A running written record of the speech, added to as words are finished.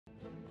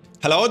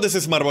Hello, this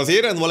is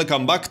Marbozir and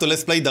welcome back to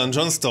Let's Play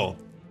Dungeons 2.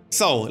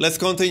 So, let's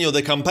continue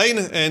the campaign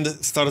and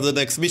start the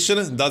next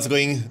mission. That's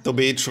going to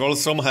be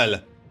Trolls from Hell.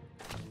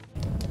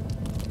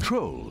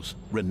 Trolls,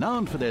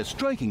 renowned for their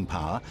striking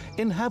power,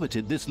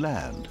 inhabited this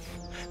land.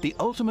 The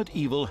ultimate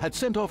evil had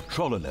sent off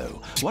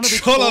Trollolo, one of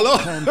its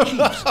clan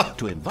chiefs,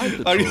 to invite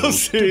the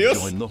trolls to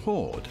join the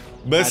horde.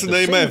 Best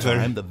name ever. At the same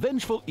time, the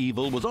vengeful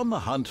evil was on the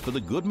hunt for the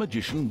good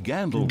magician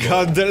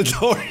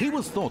Gandalf. He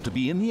was thought to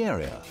be in the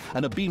area,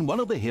 and had been one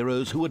of the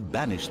heroes who had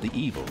banished the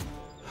evil.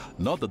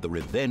 Not that the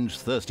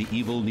revenge-thirsty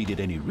evil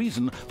needed any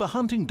reason for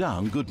hunting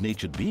down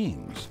good-natured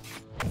beings.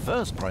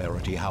 First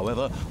priority,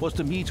 however, was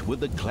to meet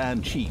with the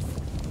clan chief.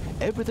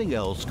 Everything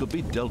else could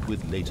be dealt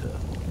with later.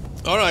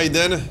 Alright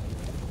then.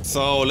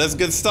 So, let's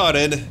get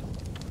started.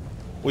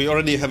 We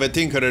already have a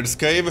Tinkerer's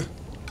Cave,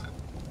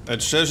 a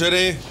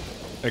treasury,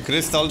 a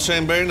crystal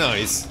chamber,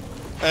 nice,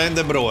 and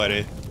a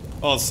brewery.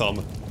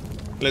 Awesome.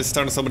 Let's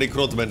start some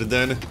recruitment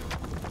then.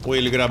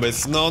 We'll grab a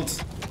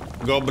Snot,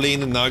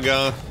 Goblin,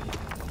 Naga,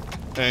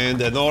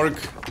 and an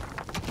Orc.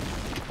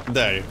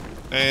 There.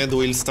 And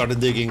we'll start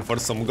digging for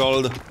some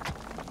gold.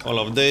 All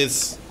of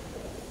this.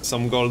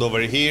 Some gold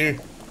over here.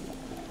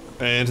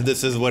 And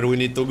this is where we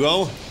need to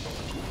go.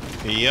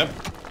 Yep.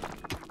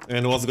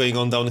 And what's going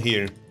on down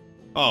here?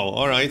 Oh,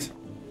 alright.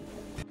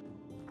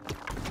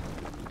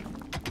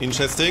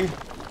 Interesting.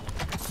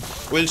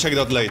 We'll check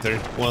that later,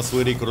 once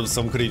we recruit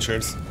some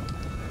creatures.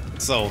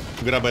 So,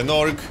 grab an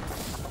Orc.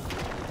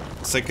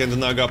 Second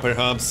Naga,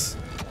 perhaps.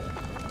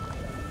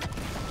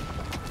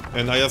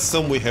 And I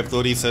assume we have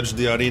to research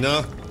the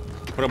arena.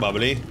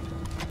 Probably.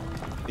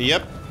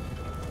 Yep.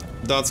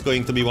 That's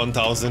going to be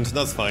 1000,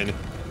 that's fine.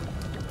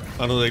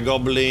 Another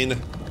Goblin.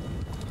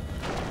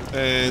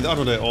 And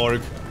another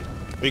Orc.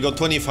 We got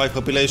 25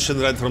 population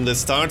right from the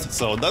start,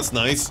 so that's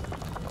nice.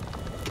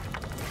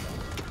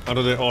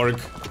 Another Orc.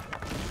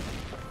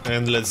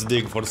 And let's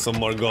dig for some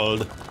more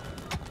gold.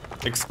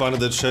 Expand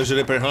the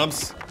treasury,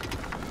 perhaps?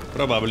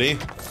 Probably.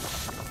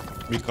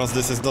 Because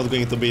this is not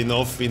going to be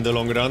enough in the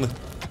long run.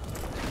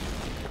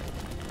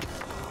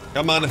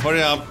 Come on,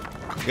 hurry up.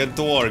 Get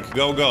to work.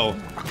 Go, go.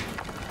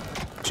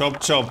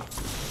 Chop, chop.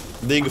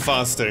 Dig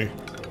faster.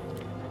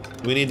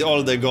 We need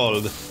all the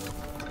gold.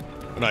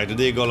 Right,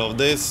 dig all of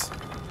this.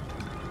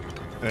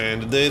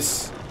 And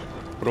this.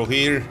 Through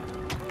here.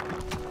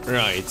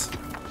 Right.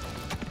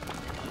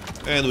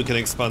 And we can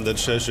expand the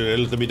treasure a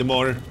little bit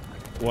more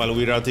while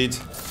we're at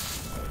it.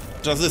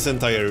 Just this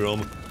entire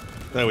room.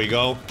 There we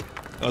go.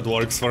 That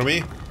works for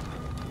me.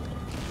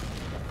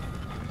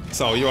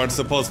 So, you are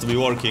supposed to be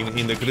working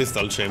in the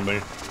crystal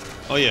chamber.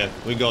 Oh yeah,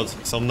 we got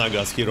some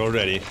Nagas here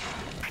already.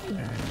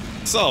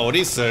 So,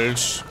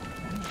 research.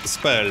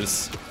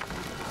 Spells.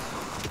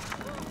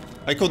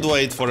 I could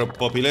wait for a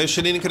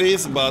population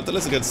increase, but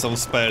let's get some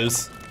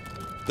spells.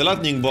 The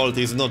lightning bolt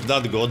is not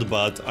that good,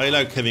 but I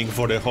like having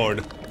for the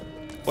horde.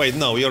 Wait,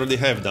 no, we already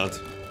have that.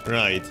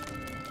 Right.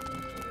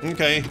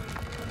 Okay.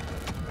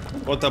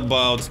 What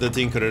about the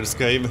Tinkerer's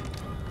Cave?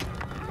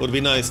 Would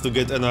be nice to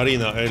get an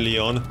arena early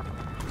on.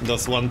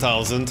 That's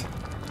 1000.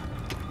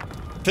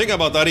 Thing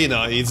about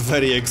arena, it's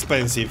very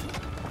expensive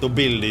to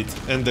build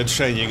it, and the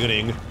training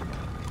ring.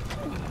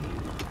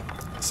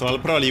 So I'll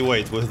probably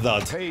wait with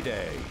that.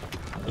 Payday.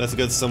 Let's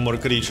get some more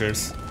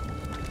creatures.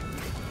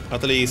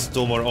 At least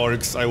 2 more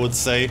Orcs, I would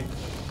say.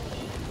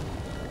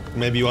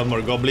 Maybe 1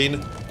 more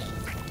Goblin.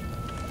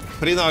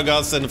 3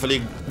 Nagas and 3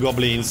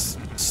 Goblins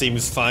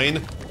seems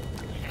fine.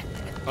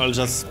 I'll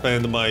just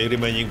spend my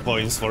remaining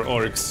points for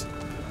Orcs.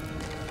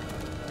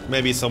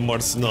 Maybe some more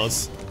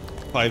Snots.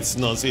 5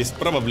 Snots is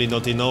probably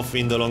not enough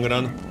in the long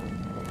run.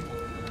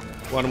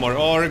 1 more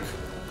Orc.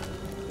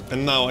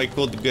 And now I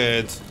could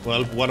get,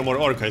 well, 1 more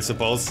Orc, I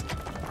suppose.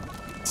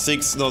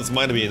 6 Snots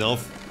might be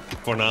enough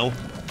for now.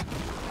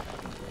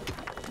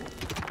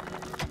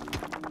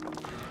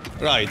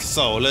 Right,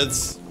 so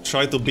let's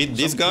try to beat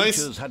these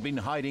guys.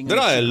 There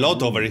are a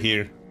lot over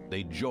here.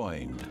 They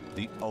joined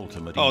the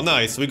ultimate. Oh,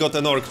 nice. We got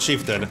an Orc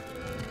chieftain.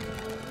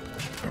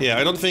 Yeah,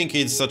 I don't think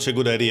it's such a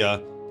good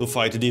idea to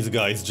fight these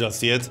guys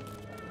just yet.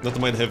 That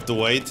might have to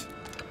wait.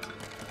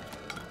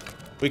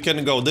 We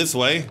can go this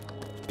way.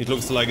 It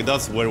looks like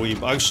that's where we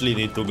actually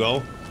need to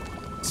go.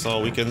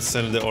 So we can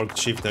send the Orc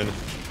chieftain.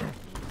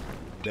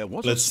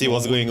 Let's see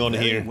what's going on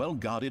here.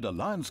 Well-guarded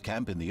alliance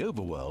camp in the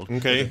overworld.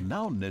 Okay. Have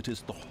now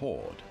noticed the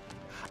horde.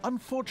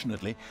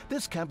 Unfortunately,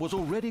 this camp was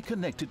already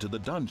connected to the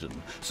dungeon,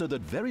 so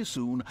that very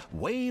soon,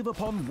 wave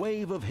upon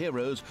wave of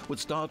heroes would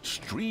start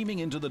streaming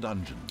into the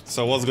dungeon.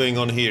 So what's going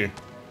on here?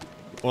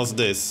 What's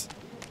this?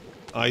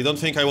 I don't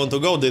think I want to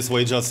go this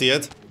way just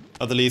yet.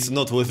 At least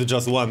not with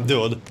just one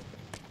dude.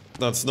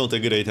 That's not a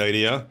great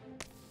idea.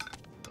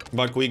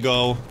 Back we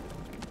go.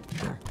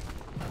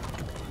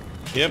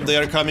 Yep, they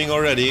are coming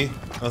already.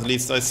 At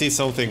least I see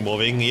something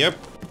moving. Yep,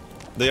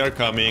 they are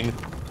coming.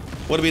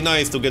 Would be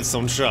nice to get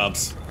some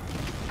traps.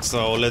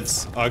 So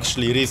let's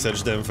actually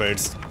research them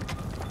first.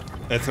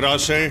 A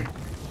Thrasher.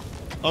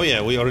 Oh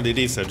yeah, we already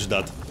researched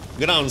that.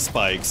 Ground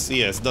spikes.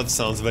 Yes, that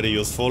sounds very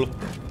useful.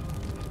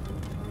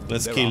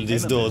 Let's kill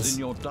these dudes.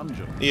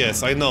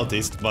 Yes, I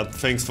noticed, but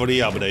thanks for the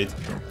update.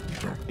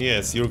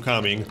 Yes, you're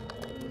coming.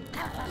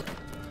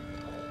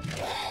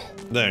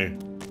 There.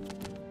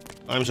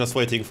 I'm just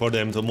waiting for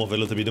them to move a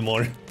little bit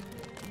more.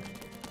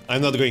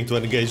 I'm not going to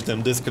engage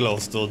them this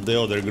close to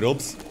the other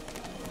groups.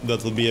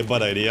 That would be a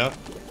bad idea.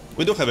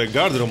 We do have a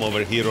guard room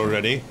over here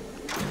already.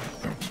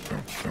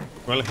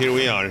 Well, here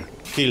we are.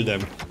 Kill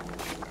them.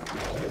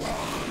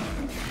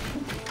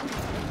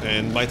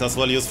 And might as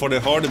well use for the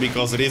horde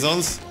because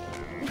reasons.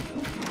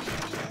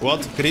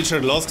 What?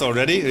 Creature lost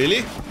already?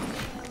 Really?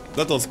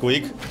 That was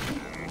quick.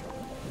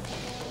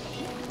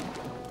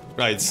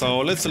 Right, so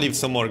let's leave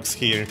some orcs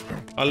here.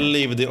 I'll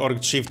leave the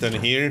orc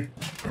chieftain here.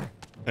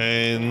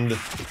 And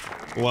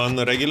one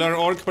regular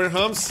orc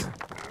perhaps?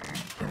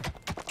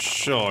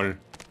 Sure.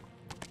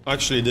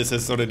 Actually, this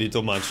is already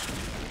too much.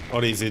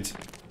 Or is it?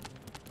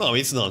 No,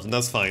 it's not.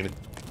 That's fine.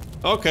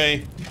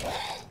 Okay.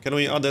 Can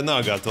we add a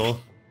naga too?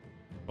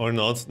 Or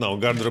not? No,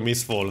 guard room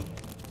is full.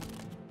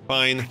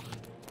 Fine.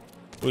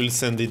 We'll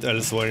send it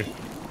elsewhere.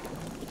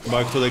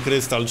 Back to the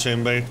crystal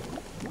chamber.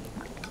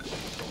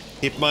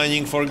 Keep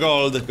mining for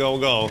gold. Go,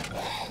 go.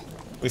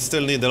 We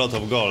still need a lot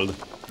of gold.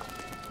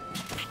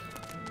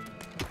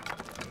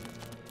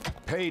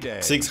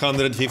 Payday.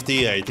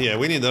 658. Yeah,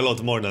 we need a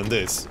lot more than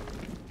this.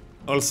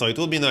 Also, it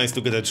would be nice to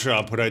get a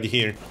trap right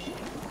here.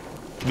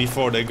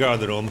 Before the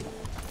guard room.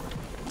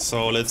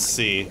 So, let's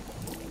see.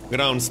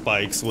 Ground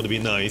spikes would be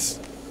nice.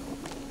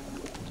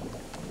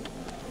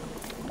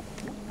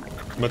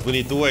 But we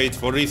need to wait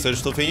for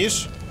research to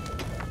finish.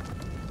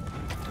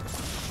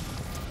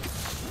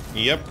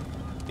 Yep.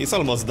 It's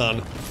almost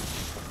done.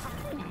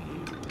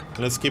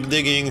 Let's keep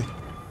digging.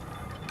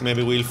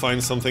 Maybe we'll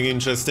find something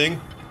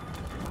interesting.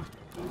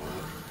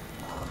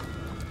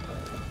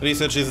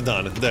 Research is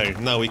done. There,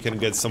 now we can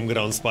get some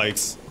ground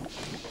spikes.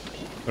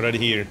 Right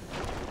here.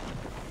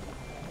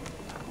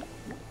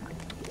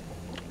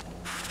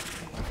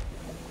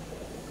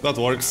 That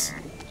works.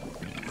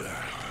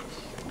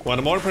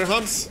 One more,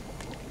 perhaps?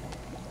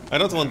 I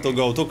don't want to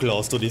go too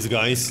close to these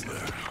guys.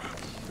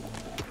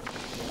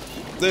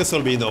 This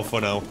will be enough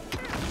for now.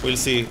 We'll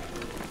see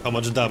how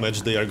much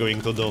damage they are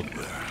going to do.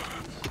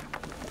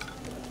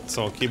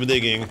 So, keep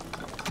digging.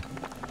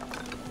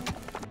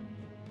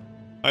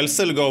 I'll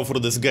still go through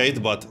this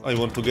gate, but I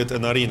want to get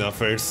an arena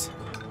first.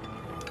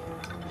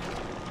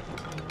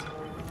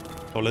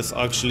 So let's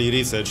actually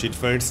research it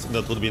first,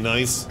 that would be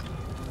nice.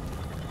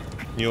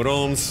 New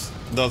rooms,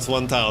 that's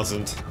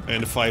 1000,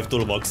 and 5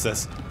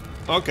 toolboxes.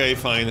 Okay,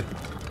 fine.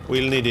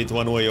 We'll need it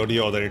one way or the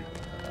other.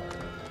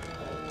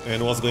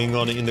 And what's going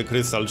on in the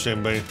crystal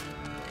chamber?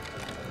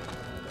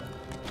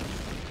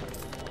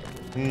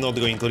 Not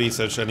going to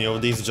research any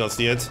of these just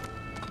yet.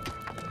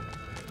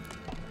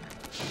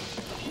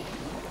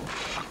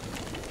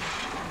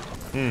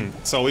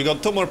 So we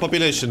got 2 more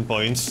population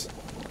points.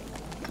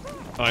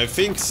 I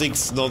think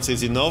 6 snots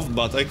is enough,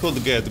 but I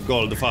could get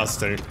gold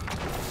faster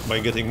by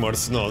getting more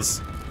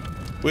snots.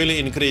 We'll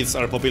increase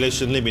our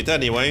population limit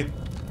anyway.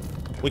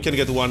 We can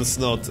get 1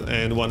 snot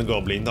and 1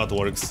 goblin, that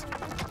works.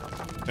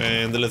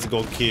 And let's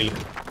go kill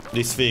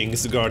these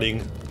things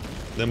guarding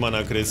the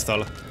mana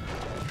crystal.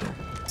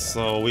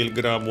 So we'll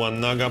grab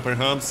 1 naga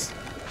perhaps.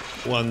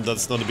 1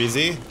 that's not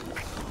busy.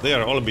 They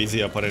are all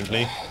busy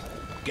apparently.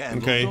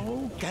 Okay.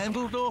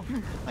 Gandalf?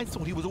 I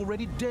thought he was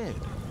already dead.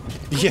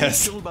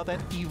 Yes. About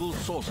that evil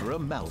sorcerer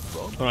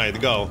Malfrog. Alright,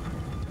 go.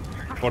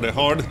 For the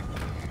horde.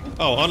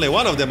 Oh, only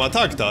 1 of them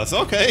attacked us.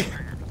 Okay.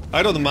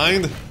 I don't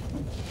mind.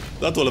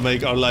 That will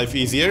make our life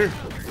easier.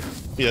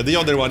 Yeah, the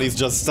other one is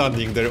just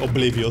standing there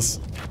oblivious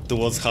to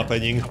what's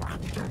happening.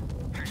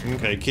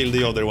 Okay, kill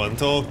the other one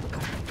too.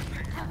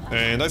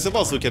 And I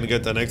suppose we can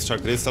get an extra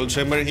crystal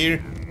chamber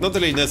here. Not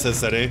really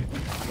necessary.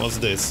 What's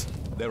this?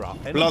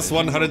 Plus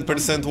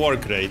 100%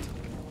 work rate.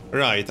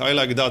 Right, I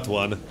like that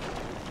one.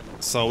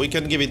 So we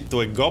can give it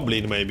to a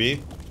goblin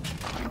maybe.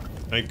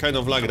 I kind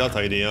of like that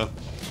idea.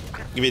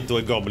 Give it to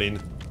a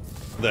goblin.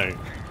 There.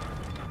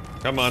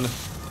 Come on.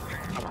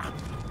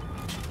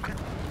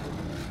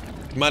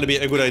 Might be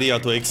a good idea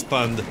to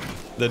expand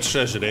the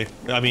treasury.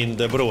 I mean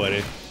the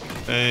brewery.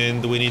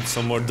 And we need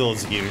some more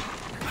dudes here.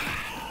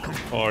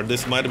 Or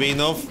this might be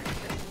enough.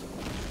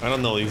 I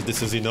don't know if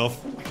this is enough.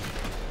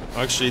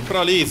 Actually, it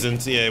probably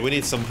isn't. Yeah, we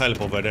need some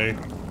help over there.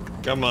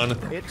 Come on.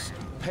 It's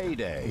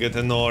payday. Get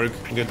an orc,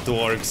 get 2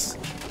 orcs.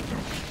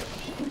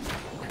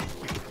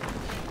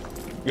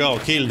 Go,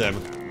 kill them.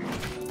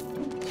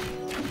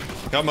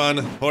 Come on,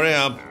 hurry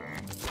up.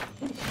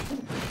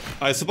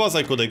 I suppose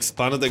I could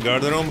expand the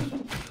guard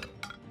room.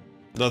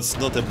 That's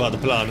not a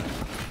bad plan.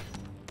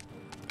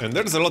 And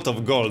there's a lot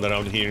of gold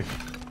around here.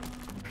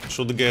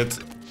 Should get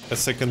a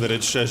secondary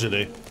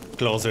treasury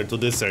closer to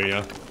this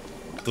area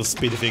to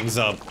speed things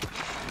up.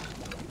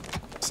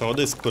 So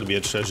this could be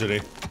a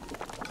treasury.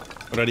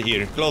 Right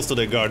here, close to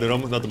the guard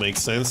room, that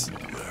makes sense.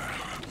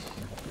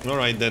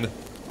 Alright then.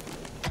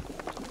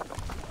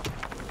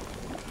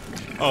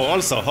 Oh,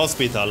 also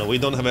hospital. We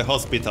don't have a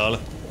hospital.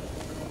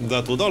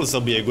 That would also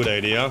be a good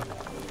idea.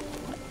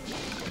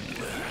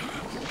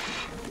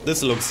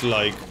 This looks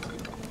like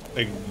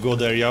a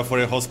good area for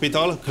a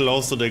hospital,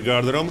 close to the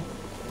guard room.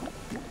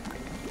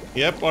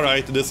 Yep,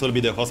 alright, this will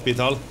be the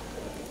hospital.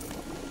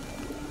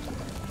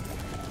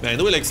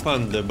 And we'll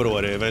expand the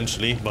brewery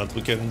eventually, but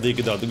we can dig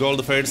that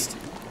gold first.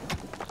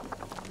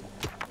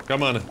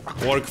 Come on,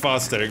 work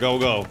faster, go,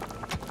 go.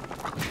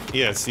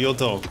 Yes, you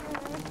too.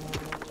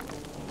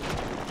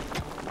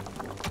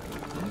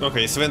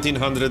 Okay,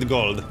 1700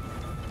 gold.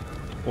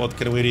 What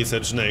can we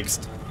research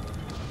next?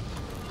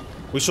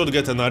 We should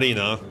get an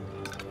arena,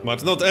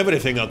 but not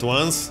everything at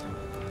once.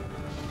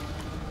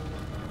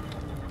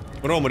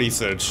 Rome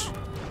research.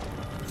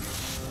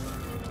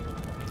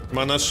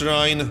 Mana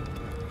shrine.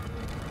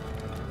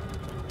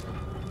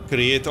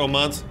 Create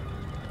Omad.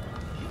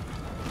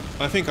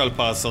 I think I'll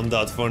pass on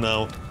that for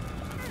now.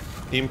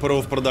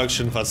 Improve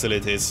production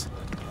facilities.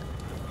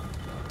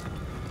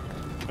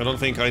 I don't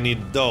think I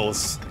need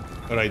those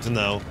right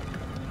now.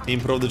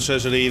 Improve the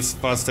treasuries,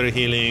 faster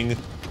healing.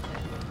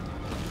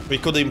 We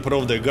could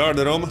improve the guard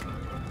room.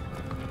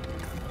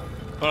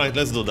 Alright,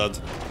 let's do that.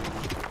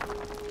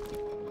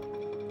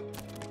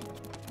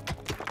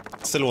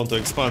 Still want to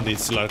expand it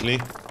slightly.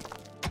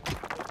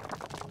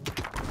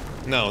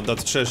 Now,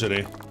 that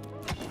treasury.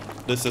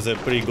 This is a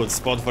pretty good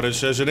spot for a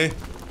treasury.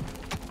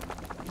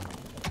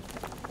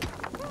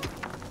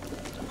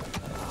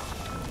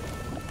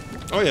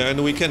 Oh yeah,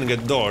 and we can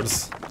get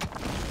doors.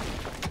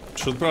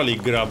 Should probably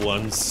grab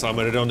one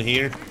somewhere around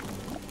here.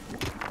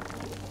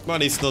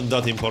 But it's not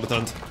that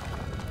important.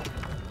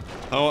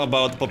 How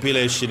about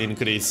population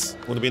increase?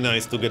 Would be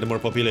nice to get more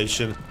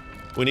population.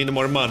 We need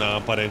more mana,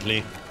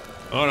 apparently.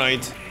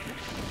 Alright.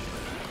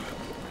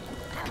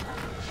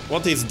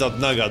 What is that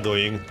Naga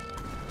doing?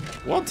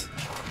 What?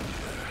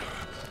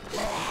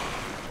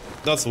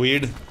 That's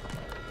weird.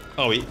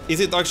 Oh, is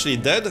it actually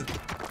dead?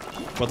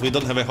 But we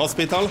don't have a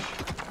hospital?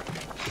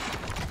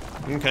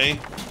 Okay.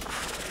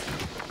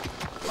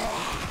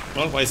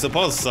 Well, I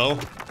suppose so.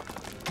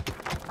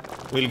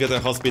 We'll get a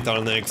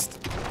hospital next.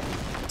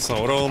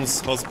 So,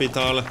 rooms,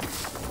 hospital.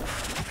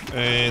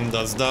 And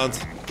that's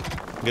that.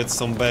 Get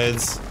some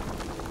beds.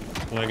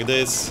 Like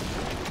this.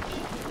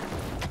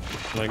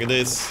 Like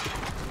this.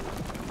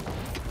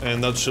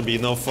 And that should be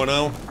enough for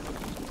now.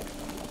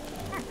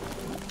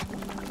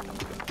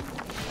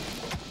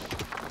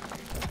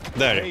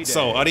 There.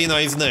 So, arena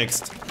is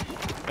next.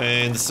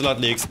 And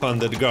slightly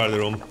expanded guard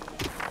room.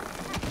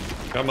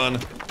 Come on.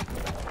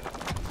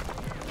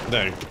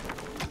 There.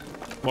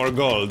 More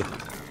gold.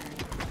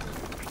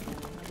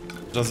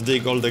 Just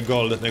dig all the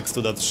gold next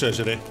to that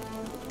treasury.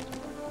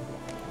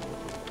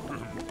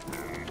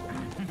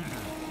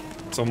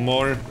 Some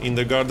more in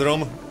the guard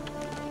room.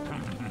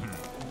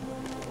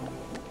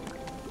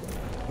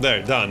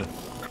 There, done.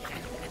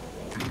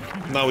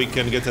 Now we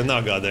can get a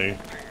Naga there.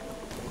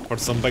 For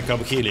some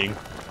backup healing.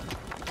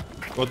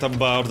 What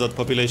about that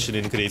population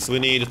increase? We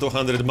need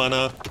 200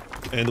 mana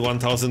and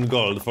 1000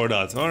 gold for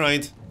that.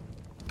 Alright.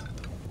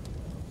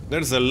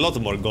 There's a lot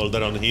more gold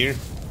around here.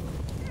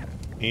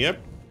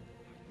 Yep.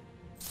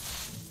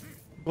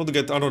 We'll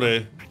get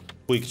another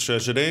quick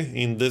treasury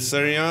in this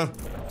area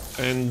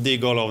and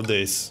dig all of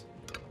this.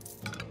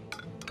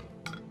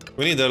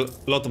 We need a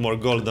lot more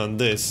gold than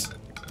this.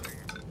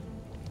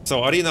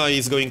 So arena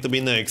is going to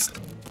be next.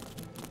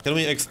 Can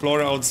we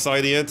explore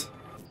outside yet?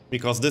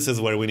 Because this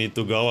is where we need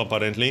to go,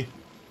 apparently.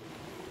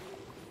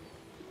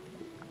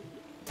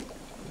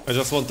 I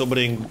just want to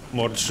bring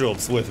more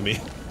troops with me.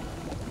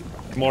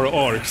 More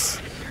orcs.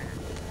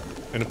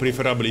 And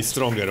preferably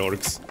stronger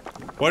orcs.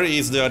 Where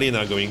is the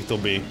arena going to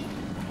be?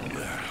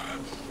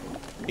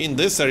 In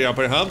this area,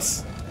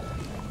 perhaps?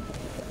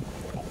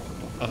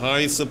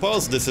 I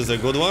suppose this is a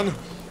good one.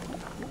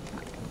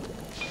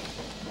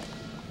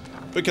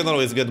 We can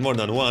always get more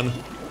than one.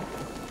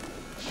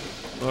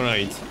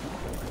 Alright.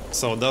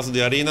 So that's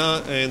the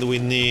arena, and we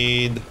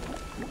need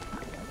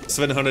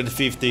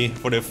 750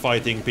 for the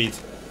fighting pit.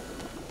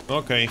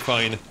 Okay,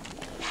 fine.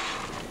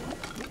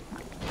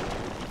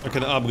 I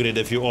can upgrade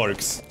a few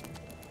orcs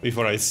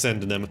before I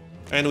send them.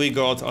 And we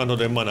got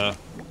another mana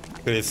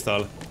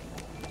crystal.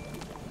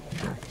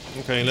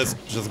 Okay, let's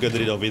just get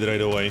rid of it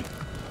right away.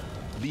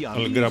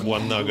 I'll grab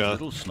one Naga.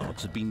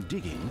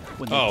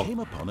 Oh.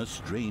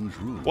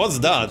 What's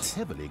that?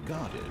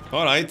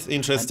 Alright,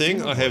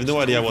 interesting. I have no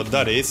idea what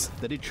that is.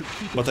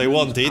 But I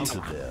want it.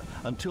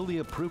 Until the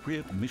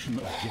appropriate mission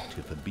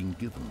objective had been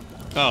given.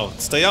 Oh,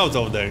 stay out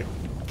of there.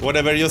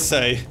 Whatever you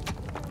say.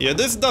 Yeah,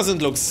 this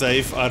doesn't look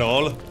safe at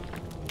all.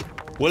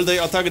 Will they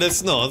attack the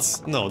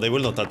snots? No, they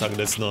will not attack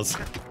the snots.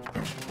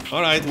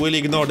 Alright, we'll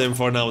ignore them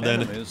for now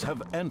then. Enemies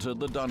have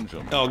entered the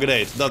dungeon. Oh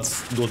great,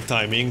 that's good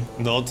timing.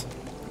 Not.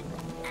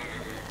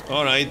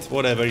 Alright,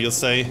 whatever you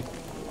say.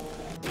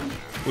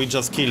 We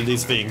just kill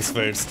these things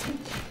first.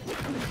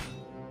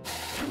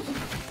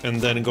 And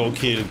then go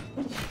kill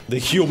the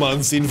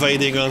humans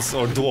invading us,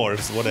 or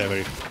dwarves,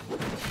 whatever.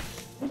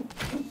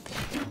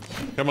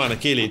 Come on,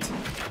 kill it.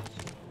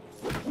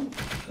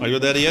 Are you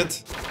dead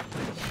yet?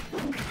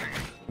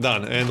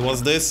 Done. And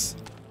what's this?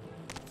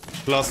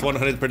 Plus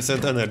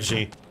 100%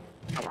 energy.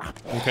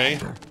 Okay.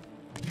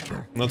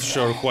 Not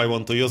sure who I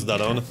want to use that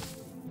on.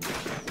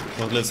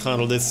 But let's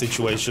handle this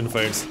situation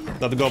first.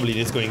 That goblin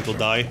is going to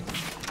die.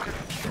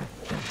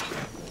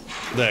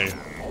 There.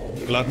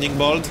 Lightning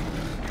bolt.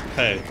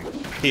 Hey,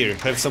 here,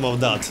 have some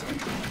of that.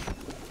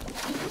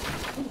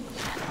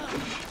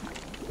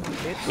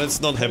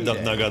 Let's not have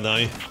that Naga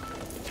die.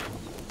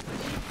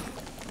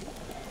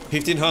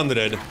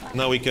 1500.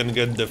 Now we can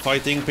get the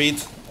fighting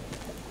pit.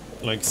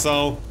 Like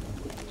so.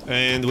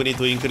 And we need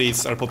to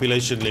increase our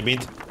population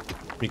limit.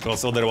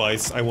 Because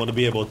otherwise I won't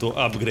be able to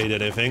upgrade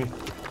anything.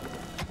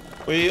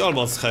 We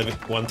almost have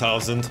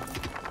 1000.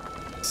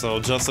 So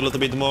just a little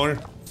bit more.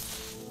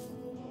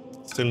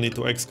 Still need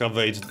to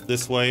excavate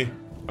this way.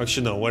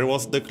 Actually no, where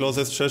was the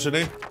closest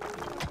treasury?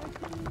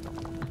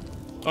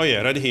 Oh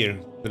yeah, right here.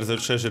 There's a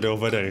treasury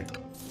over there.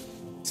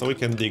 So we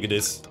can dig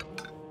this.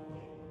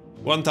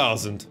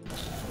 1000.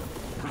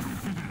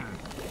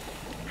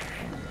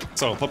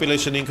 So,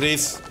 population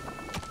increase.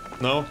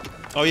 No?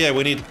 Oh yeah,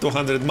 we need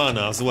 200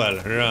 mana as well,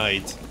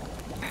 right.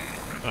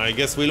 I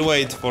guess we'll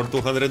wait for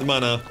 200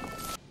 mana.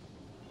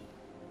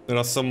 There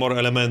are some more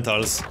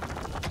elementals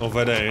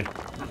over there.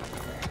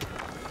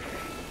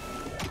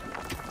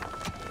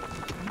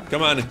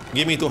 Come on,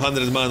 give me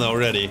 200 mana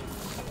already.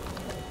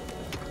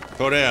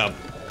 Hurry up.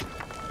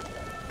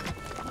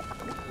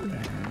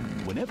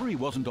 Whenever he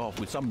wasn't off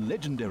with some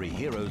legendary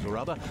heroes or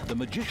other, the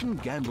magician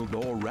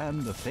Gandaldor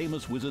ran the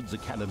famous Wizards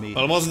Academy.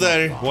 Almost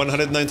there.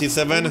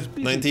 197,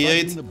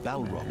 98,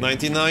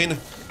 99,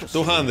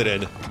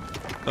 200.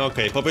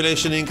 Okay,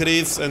 population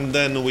increase, and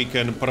then we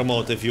can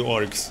promote a few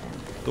orcs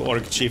to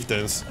orc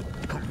chieftains.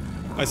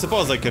 I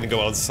suppose I can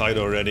go outside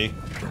already.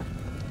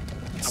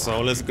 So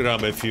let's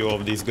grab a few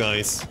of these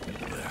guys.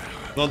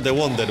 Not the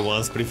wounded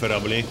ones,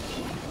 preferably.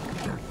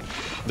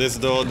 This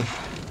dude,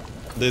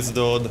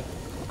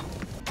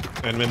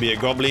 and maybe a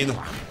goblin.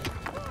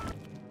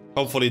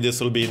 Hopefully this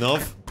will be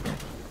enough.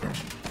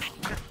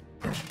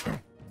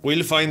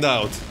 We'll find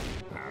out.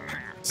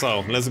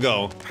 So, let's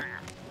go.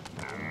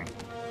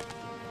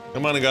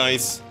 Come on,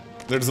 guys.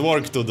 There's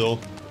work to do.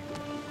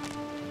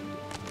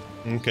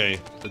 Okay.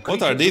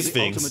 What are these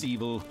things?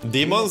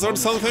 Demons or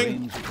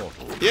something?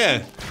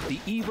 Yeah.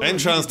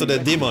 Entrance to the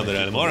demon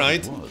realm,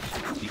 alright.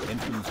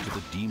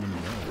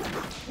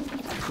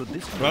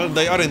 Well,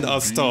 they aren't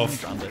as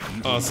tough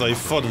as I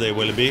thought they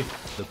will be,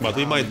 but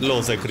we might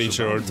lose a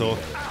creature or two.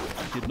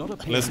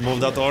 Let's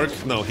move that orc.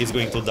 No, he's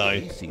going to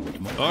die.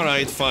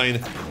 Alright, fine.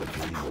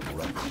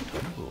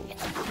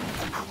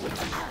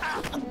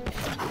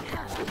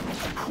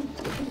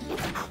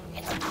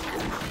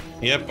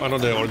 Yep,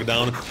 another orc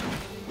down.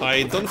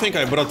 I don't think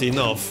I brought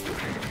enough.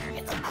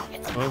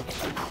 Well,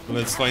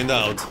 let's find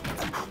out.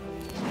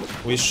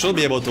 We should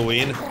be able to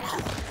win.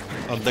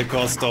 At the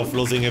cost of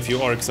losing a few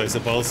orcs, I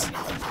suppose.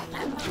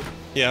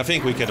 Yeah, I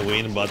think we can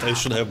win, but I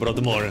should have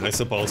brought more, I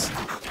suppose.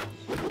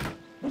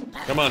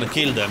 Come on,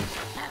 kill them.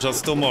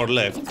 Just 2 more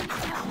left.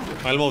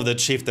 I'll move the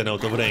chieftain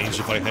out of range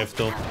if I have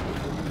to.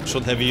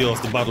 Should have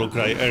used the battle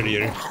cry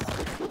earlier.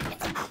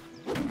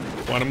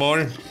 1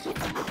 more.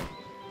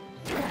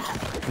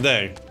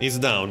 There, he's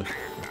down.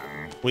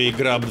 We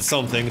grabbed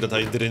something that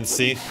I didn't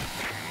see.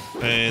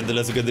 And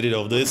let's get rid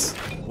of this.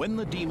 When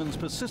the demons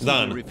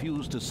persistently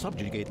refuse to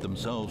subjugate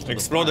themselves to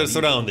explore the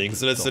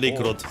surroundings. Let's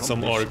recruit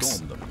some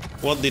orcs.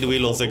 What did we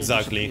lose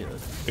exactly?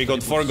 We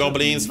got 4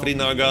 goblins, 3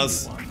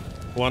 nagas,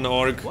 1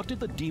 orc.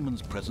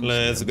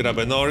 Let's grab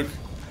an orc.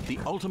 The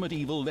ultimate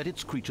evil let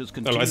its creatures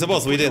well, I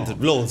suppose we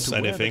didn't lose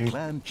anything.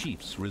 Clan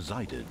chiefs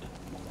resided.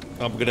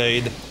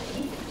 Upgrade.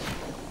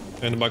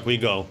 And back we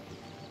go.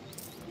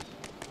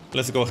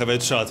 Let's go have a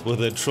chat with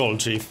the troll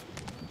chief.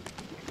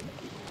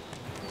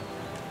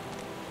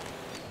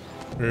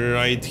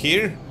 Right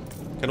here?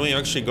 Can we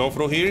actually go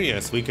through here?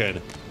 Yes, we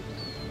can.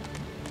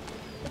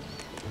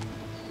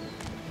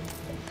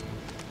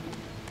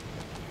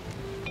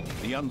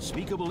 The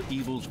unspeakable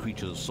evil's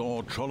creatures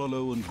saw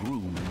Trollolo and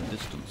Groom in the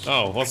distance.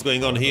 Oh, what's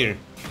going on here?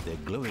 Their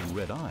glowing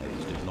red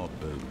eyes did not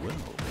bode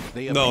well.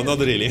 They no, not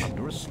really.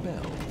 Under a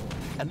spell,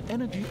 an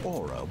energy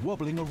aura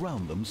wobbling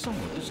around them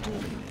somewhat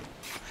disturbingly.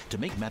 To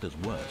make matters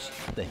worse,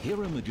 the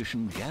hero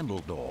magician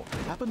Gandaldor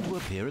happened to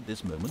appear at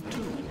this moment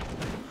too.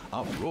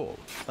 After all,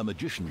 a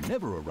magician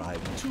never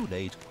arrives too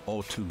late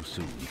or too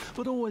soon,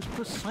 but always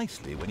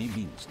precisely when he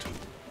means to.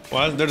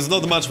 Well, there's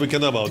not much we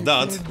can do about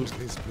that.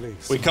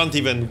 We can't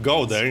even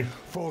go there.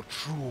 For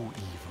true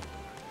evil,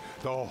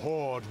 the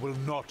Horde will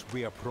not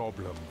be a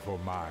problem for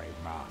my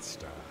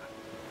master.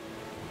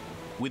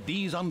 With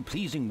these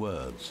unpleasing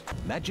words,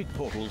 magic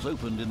portals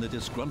opened in the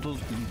disgruntled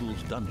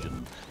evil's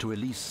dungeon to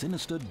release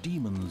sinister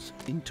demons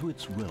into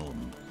its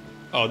realm.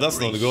 Oh, that's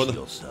not good.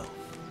 Yourself.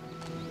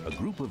 A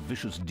group of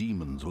vicious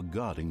demons were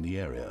guarding the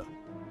area.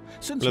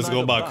 Since let's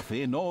go back.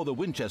 Buffy nor the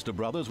Winchester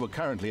brothers were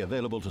currently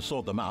available to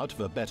sort them out,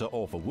 for better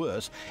or for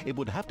worse, it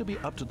would have to be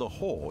up to the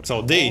Horde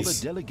or the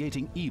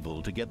delegating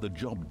evil to get the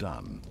job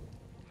done.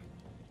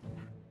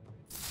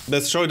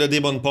 Destroy the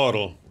demon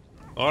portal.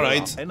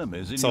 Alright,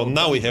 so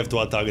now we have to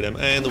attack them,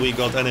 and we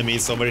got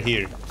enemies over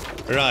here.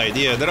 Right,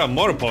 yeah, there are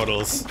more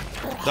portals.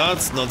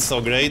 That's not so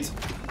great.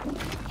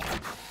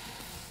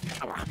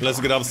 Let's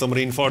grab some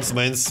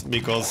reinforcements,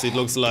 because it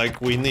looks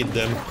like we need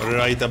them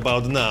right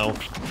about now.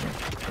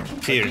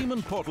 Here. The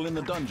demon portal in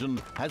the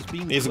dungeon has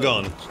been It's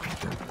gone.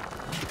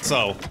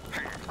 So,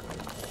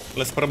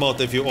 let's promote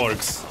a few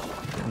orcs.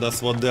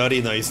 That's what the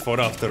arena is for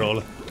after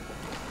all.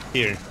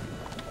 Here.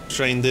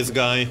 Train this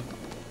guy.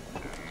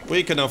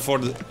 We can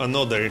afford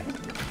another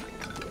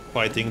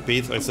fighting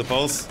pit, I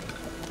suppose.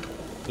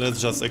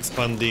 Let's just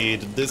expand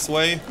it this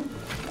way.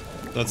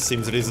 That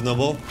seems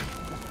reasonable.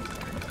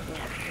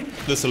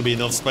 This will be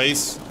enough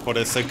space for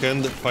a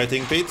second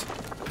fighting pit.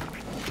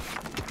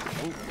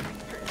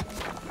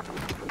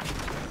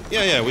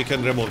 Yeah, we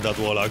can remove that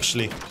wall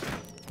actually.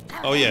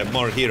 Oh yeah,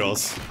 more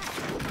heroes.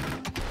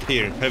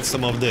 Here, have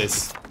some of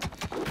this.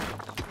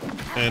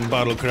 And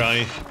battle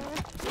cry.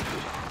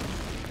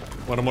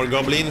 One more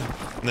goblin?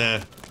 Nah,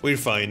 we're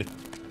fine.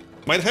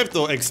 Might have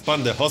to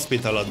expand the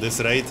hospital at this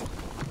rate.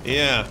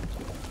 Yeah.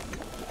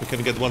 We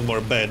can get one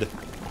more bed.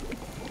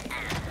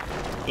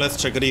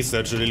 Let's check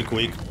research real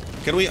quick.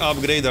 Can we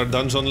upgrade our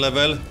dungeon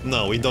level?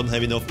 No, we don't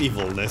have enough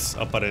evilness,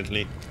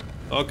 apparently.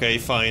 Okay,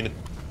 fine.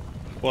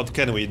 What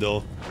can we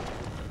do?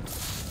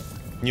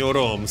 New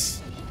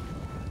rooms.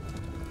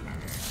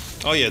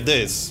 Oh yeah,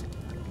 this.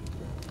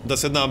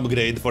 That's an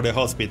upgrade for the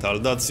hospital,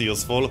 that's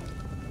useful.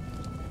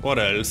 What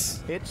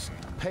else? It's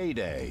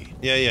payday.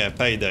 Yeah,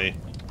 payday.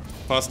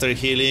 Faster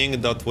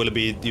healing, that will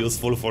be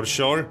useful for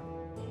sure.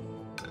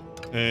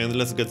 And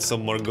let's get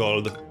some more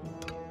gold.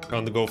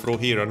 Can't go through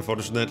here,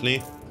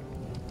 unfortunately.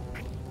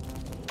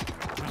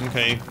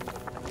 Okay.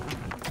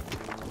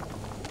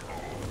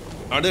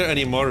 Are there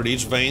any more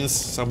rich veins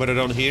somewhere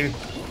around here?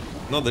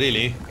 Not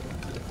really.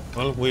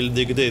 Well, we'll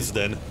dig this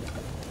then.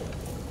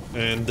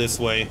 And this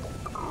way.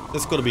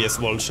 This could be a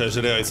small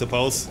treasury, I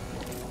suppose.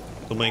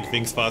 To make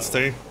things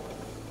faster.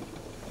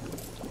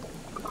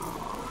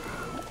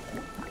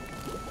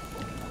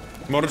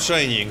 More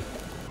training.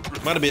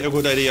 Might be a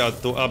good idea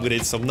to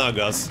upgrade some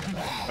Nagas.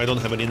 I don't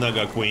have any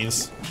Naga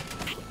queens.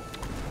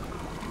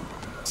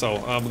 So,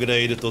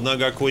 upgrade to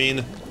Naga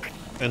queen.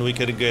 And we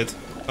can get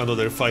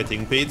another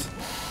fighting pit.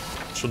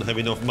 Should have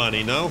enough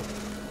money now.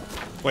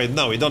 Wait,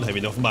 no, we don't have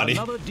enough money.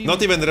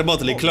 Not even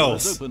remotely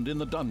close.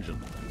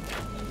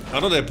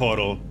 Another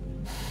portal.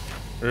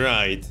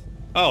 Right.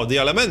 Oh, the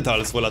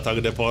elementals will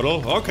attack the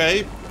portal.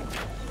 Okay.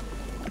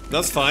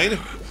 That's fine.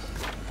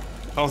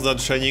 How's that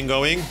training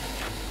going?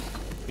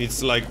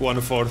 It's like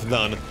 1/4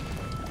 done.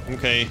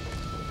 Okay.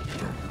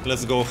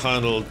 Let's go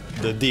handle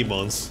the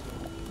demons.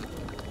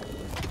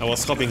 I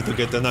was hoping to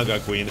get the Naga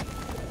Queen,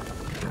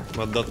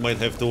 but that might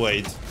have to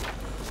wait.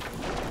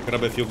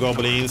 Grab a few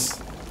goblins.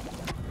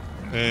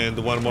 And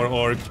one more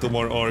orc, 2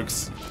 more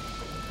orcs.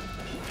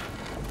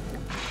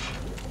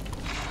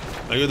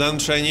 Are you done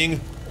training?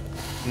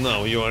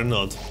 No, you are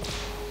not.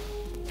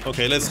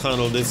 Okay, let's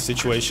handle this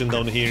situation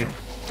down here.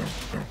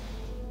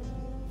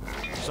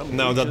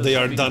 Now that they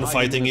are done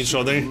fighting each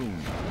other.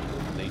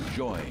 They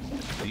join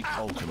the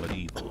ultimate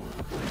evil.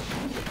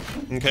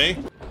 Okay,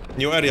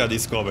 new area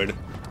discovered.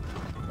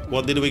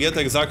 What did we get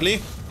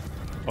exactly?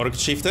 Orc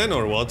chieftain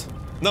or what?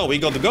 No, we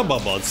got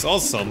Gobabots,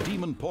 awesome.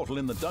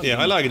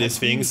 Yeah, I like these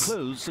things.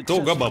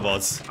 2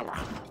 Gobabots.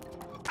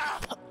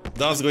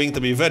 That's going to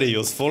be very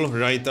useful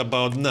right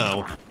about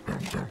now.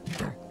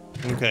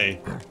 Okay,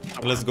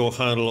 let's go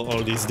handle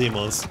all these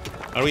demons.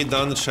 Are we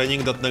done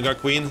training that Naga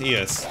Queen?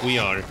 Yes, we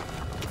are.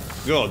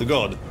 Good,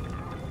 good.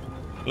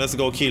 Let's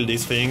go kill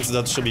these things,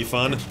 that should be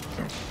fun.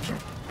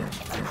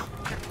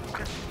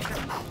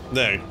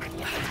 There.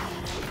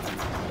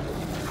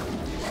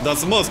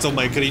 That's most of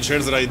my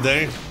creatures right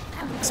there.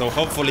 So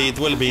hopefully it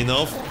will be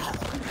enough.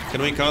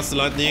 Can we cast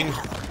lightning?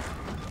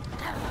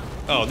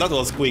 Oh, that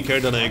was quicker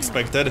than I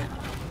expected.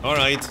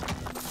 Alright.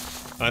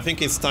 I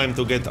think it's time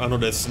to get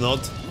another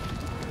snot.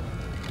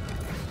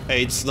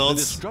 8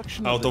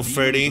 snots out of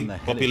 30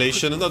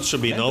 population, that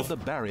should be enough. The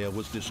barrier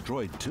was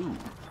destroyed too.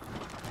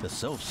 The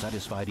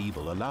self-satisfied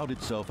evil allowed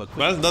itself a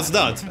well, that's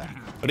that.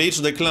 Reach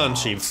the clan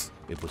chiefs.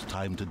 It was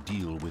time to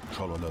deal with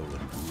Trollolo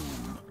and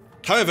Groom.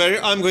 However,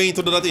 I'm going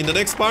to do that in the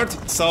next part,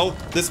 so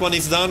this one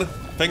is done.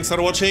 Thanks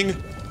for watching,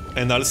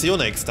 and I'll see you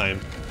next time.